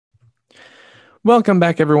Welcome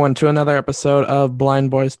back, everyone, to another episode of Blind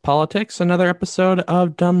Boys Politics, another episode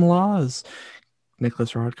of Dumb Laws.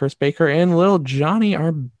 Nicholas Rodgers Baker and Little Johnny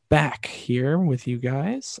are back here with you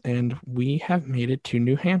guys, and we have made it to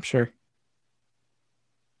New Hampshire.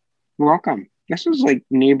 Welcome. This is like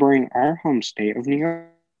neighboring our home state of New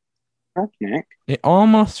York, Nick. It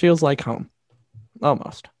almost feels like home.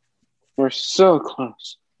 Almost. We're so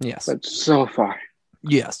close, Yes. but so far.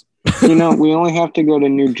 Yes. We only have to go to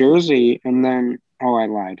New Jersey and then, I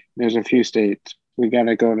lied. There's a few states. We got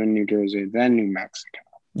to go to New Jersey, then New Mexico.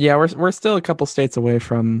 Yeah, we're still a couple states away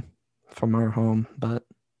from our home, but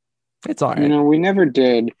it's all right. We never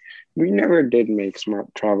did make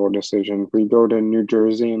smart travel decisions. We go to New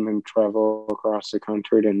Jersey and then travel across the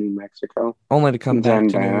country to New Mexico. Only to come back to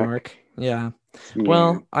New back. York. Yeah. Yeah.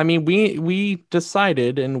 Well, I mean, we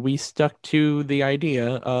decided and we stuck to the idea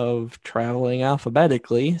of traveling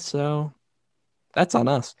alphabetically, so that's on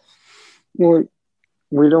us. Well,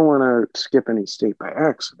 we don't want to skip any state by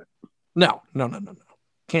accident. No.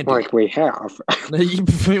 Can't do like we have.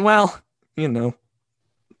 Well,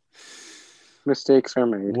 mistakes are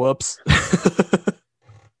made. Whoops.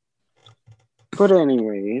 But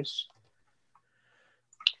anyways,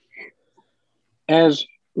 as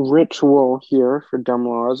ritual here for Dumb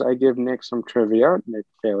Laws, I give Nick some trivia. Nick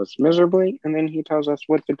fails miserably, and then he tells us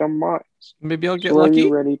what the dumb law is. Maybe I'll get so lucky. Are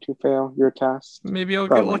you ready to fail your test? Maybe I'll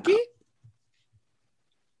get lucky.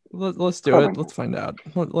 Let's do it. Let's find out.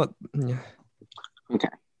 Yeah. Okay.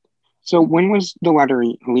 So when was the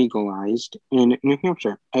lottery legalized in New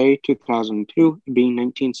Hampshire? A, 2002, B,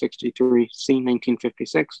 1963, C,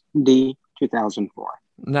 1956, D, 2004.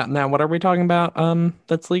 Now, what are we talking about?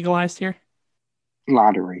 That's legalized here?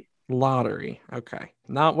 Lottery. Okay.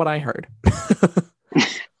 Not what I heard.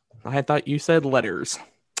 I thought you said letters.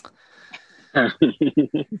 Oh,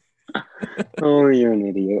 you're an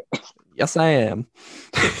idiot. Yes, I am.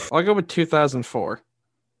 I'll go with 2004.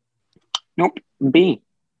 Nope. B.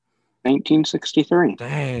 1963.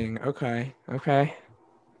 Dang. Okay. Okay.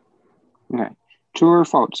 True or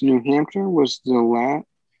false? New Hampshire was the last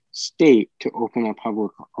state to open a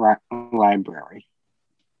public library.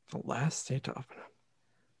 The last state to open up.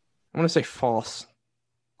 I'm going to say false.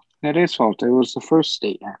 That is false. It was the first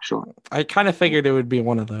state, actually. I kind of figured it would be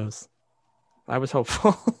one of those. I was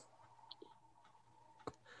hopeful.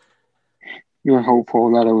 You were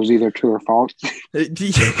hopeful that it was either true or false?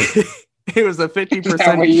 It was a 50%. Is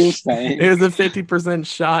that what you say? It was a 50%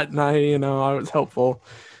 shot, and I was hopeful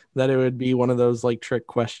that it would be one of those like trick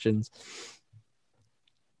questions.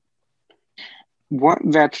 What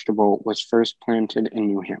vegetable was first planted in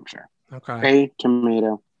New Hampshire? Okay. A,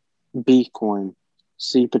 tomato, B, corn,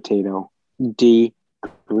 C, potato, D,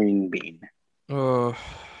 green bean.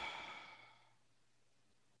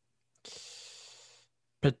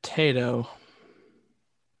 Potato.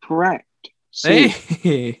 Correct. C,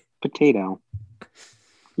 hey. Potato.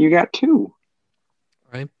 You got two.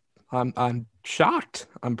 Right. I'm shocked.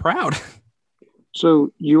 I'm proud.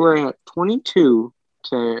 So you are at 22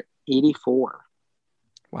 to 84.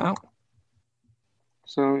 Wow.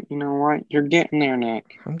 So you know what? You're getting there,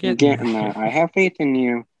 Nick. I'm getting there. I have faith in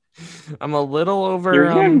you. I'm a little over.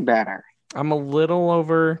 You're getting better. I'm a little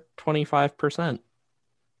over 25%.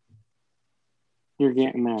 You're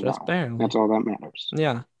getting there. Just barely. That's all that matters.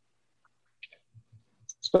 Yeah.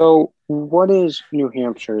 So, what is New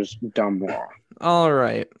Hampshire's dumb law? All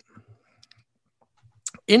right.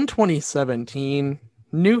 In 2017,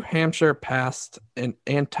 New Hampshire passed an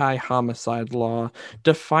anti-homicide law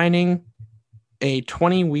defining a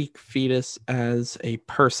 20-week fetus as a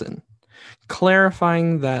person,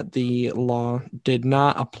 clarifying that the law did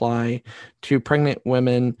not apply to pregnant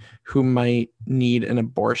women who might need an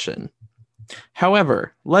abortion.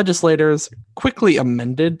 However, legislators quickly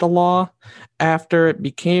amended the law after it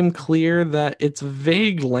became clear that its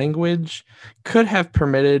vague language could have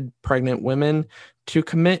permitted pregnant women to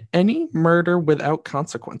commit any murder without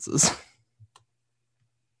consequences.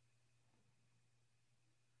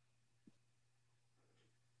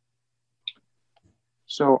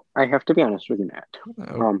 So I have to be honest with you, Matt.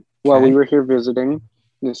 Okay. While we were here visiting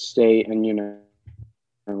the state, and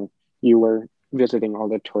you were visiting all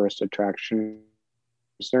the tourist attractions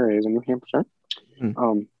there is in New Hampshire.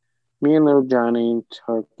 Me and little Johnny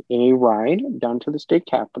took a ride down to the state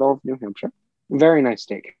capital of New Hampshire. Very nice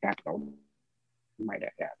state capital, might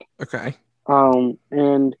I add. Okay. And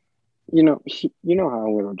how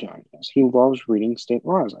little Johnny is. He loves reading state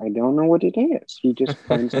laws. I don't know what it is. He just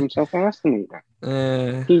finds himself fascinated.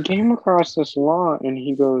 He came across this law and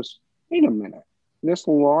he goes, "Wait a minute. This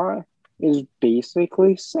law is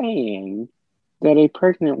basically saying that a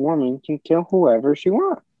pregnant woman can kill whoever she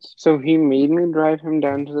wants." So he made me drive him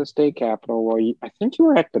down to the state capitol. Well, I think you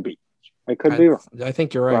were at the beach. I could be wrong, I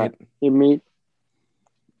think you're right. but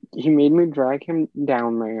he made me drag him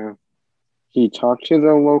down there. He talked to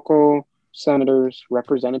the local senators,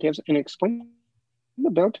 representatives, and explained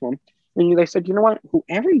the bill to them. And they said, you know what?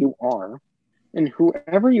 Whoever you are, and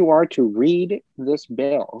whoever you are to read this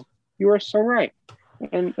bill, you are so right.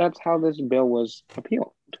 And that's how this bill was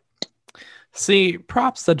appealed. See,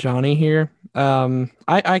 props to Johnny here.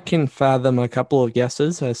 I can fathom a couple of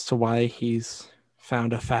guesses as to why he's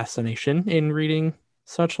found a fascination in reading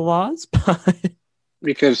such laws, but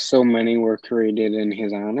Because so many were created in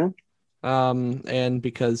his honor. and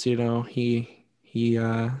because he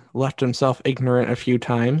left himself ignorant a few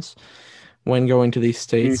times when going to these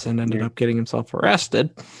states and ended up getting himself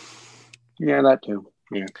arrested. Yeah, that too.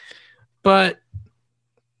 Yeah. But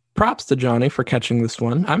props to Johnny for catching this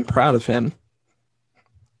one. I'm proud of him.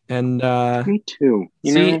 And me too.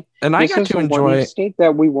 And I got to enjoy one state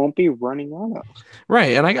that we won't be running out of.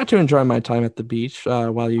 Right, and I got to enjoy my time at the beach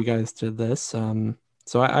while you guys did this.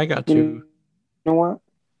 So I got to. You know what?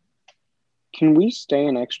 Can we stay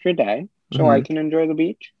an extra day so I can enjoy the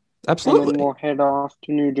beach? Absolutely. And then we'll head off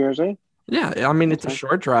to New Jersey. Yeah, I mean it's a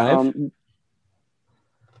short drive.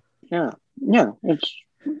 Yeah, it's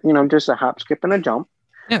just a hop, skip, and a jump.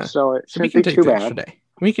 Yeah, so it we shouldn't can be too bad. Extra day.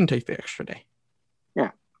 We can take the extra day.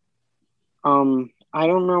 Yeah. I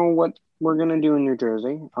don't know what we're gonna do in New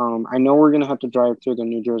Jersey. I know we're gonna have to drive through the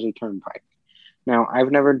New Jersey Turnpike. Now,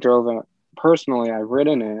 I've never drove it personally. I've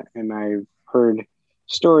ridden it and I've heard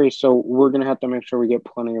stories. So we're gonna have to make sure we get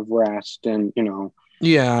plenty of rest and be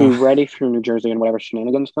ready for New Jersey and whatever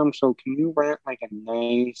shenanigans come. So can you rent like a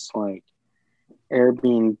nice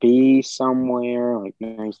Airbnb somewhere, like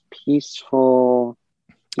nice peaceful,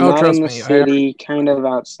 not in the city, kind of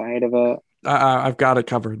outside of it? I've got it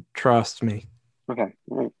covered. Trust me. Okay.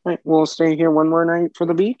 All right. We'll stay here one more night for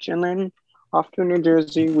the beach, and then off to New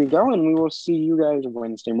Jersey we go, and we will see you guys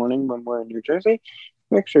Wednesday morning when we're in New Jersey.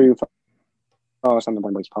 Make sure you follow us on the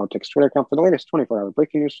Blind Boys Politics Twitter account for the latest 24-hour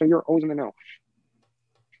breaking news, so you're always in the know.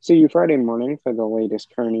 See you Friday morning for the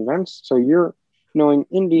latest current events, so you're knowing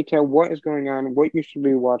in detail what is going on, what you should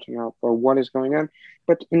be watching out for, what is going on.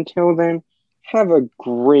 But until then, have a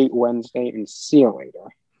great Wednesday, and see you later.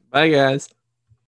 Bye, guys.